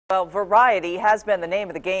Well, variety has been the name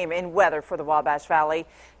of the game in weather for the Wabash Valley.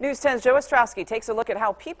 News 10's Joe Ostrowski takes a look at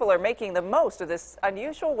how people are making the most of this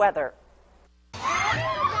unusual weather.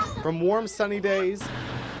 From warm sunny days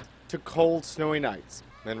to cold snowy nights,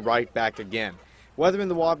 and right back again. Weather in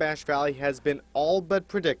the Wabash Valley has been all but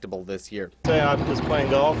predictable this year. I was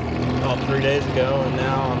playing golf about 3 days ago, and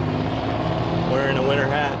now I'm wearing a winter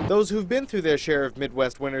hat. Those who've been through their share of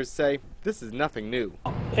Midwest winters say this is nothing new.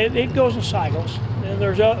 It goes in cycles. And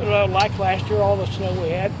there's like last year, all the snow we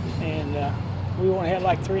had, and we only had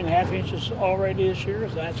like 3.5 inches already this year,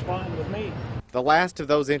 so that's fine with me. The last of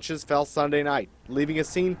those inches fell Sunday night, leaving a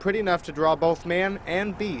scene pretty enough to draw both man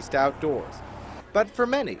and beast outdoors. But for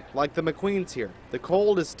many, like the McQueens here, the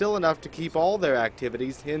cold is still enough to keep all their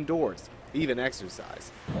activities indoors, even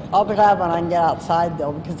exercise. I'll be glad when I can get outside,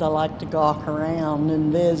 though, because I like to gawk around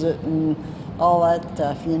and visit and all that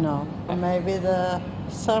stuff, you know. Maybe the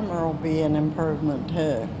summer will be an improvement,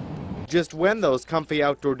 too. Just when those comfy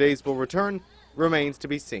outdoor days will return remains to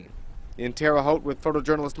be seen. In Terre Haute with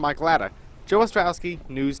photojournalist Mike Latta, Joe Ostrowski,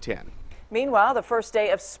 News 10. Meanwhile, the first day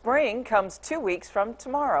of spring comes 2 weeks from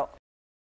tomorrow.